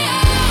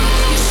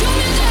 You shoot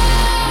me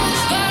down,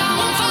 but I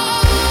won't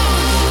fall.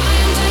 I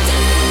am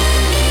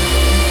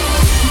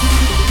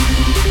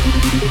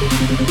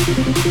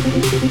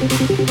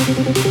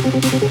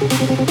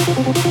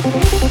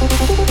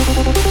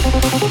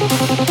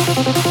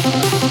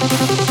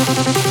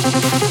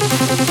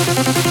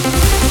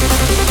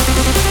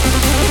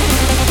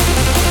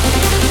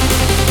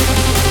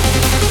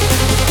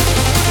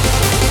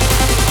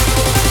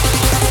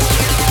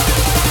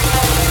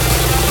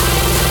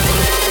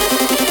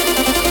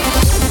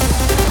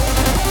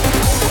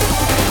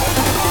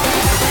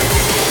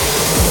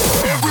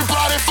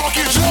Everybody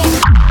fucking jump.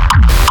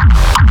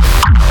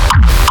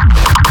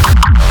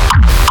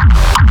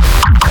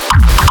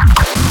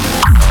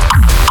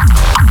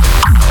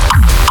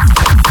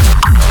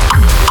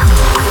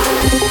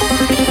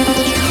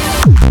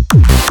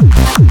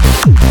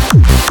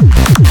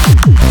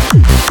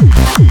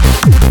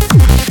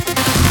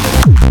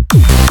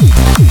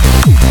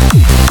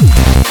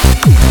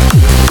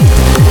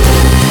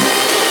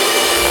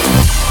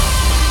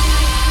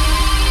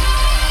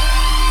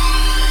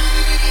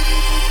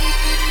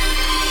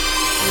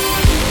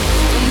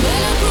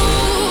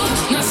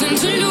 bulletproof, nothing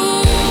to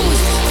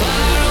lose.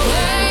 Far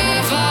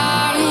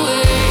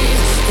away,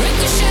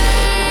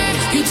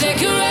 ricochet. You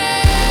take your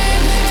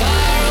aim.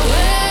 Far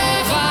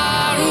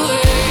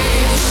away.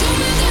 You shoot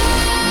me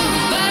down,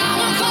 but I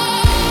won't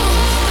fall.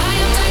 I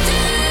am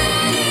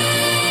titanium.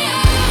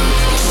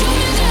 You shoot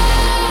me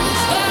down,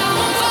 but I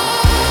won't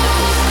fall.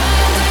 I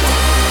am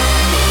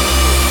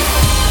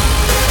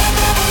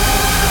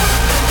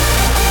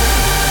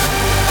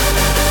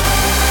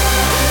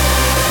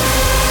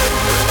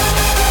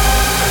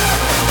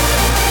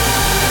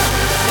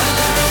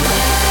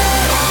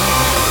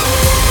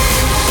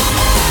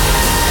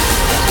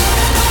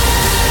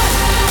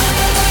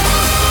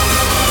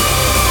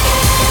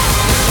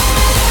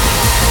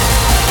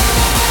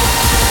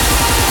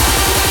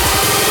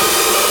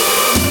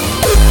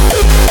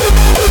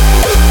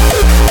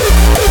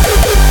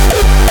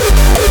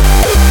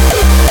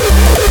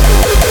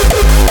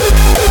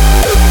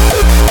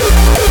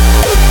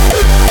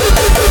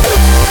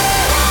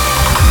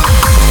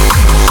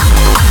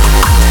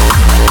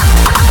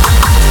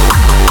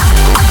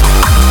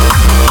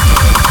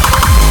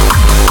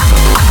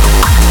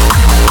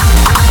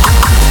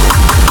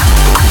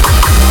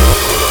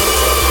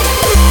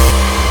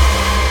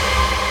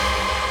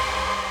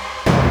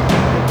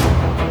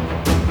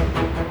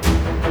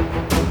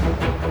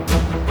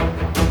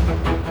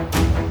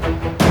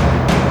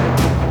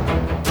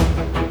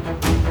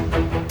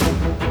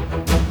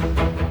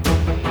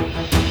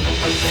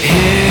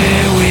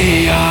Here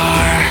we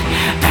are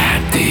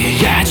at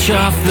the edge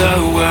of the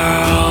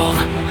world.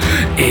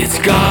 It's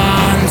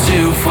gone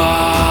too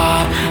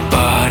far,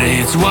 but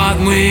it's what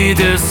we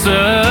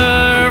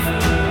deserve.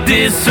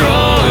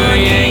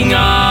 Destroying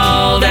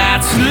all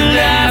that's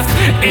left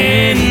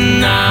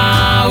in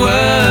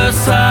our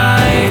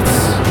sights.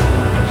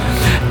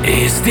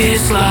 Is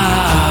this life?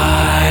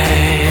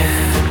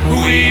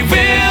 We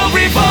will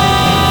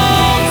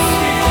revolt.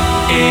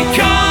 It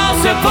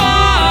calls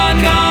upon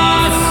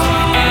us.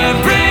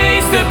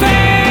 Embrace the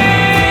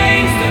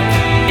pain.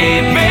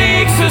 It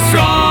makes us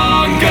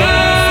stronger.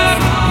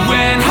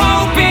 When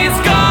hope is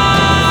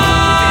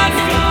gone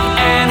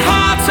and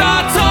hearts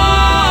are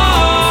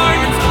torn,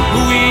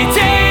 we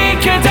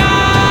take a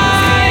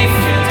dive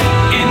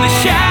in the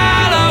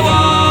shallow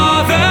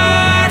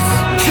waters.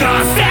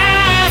 Just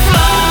as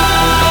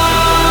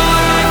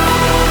life.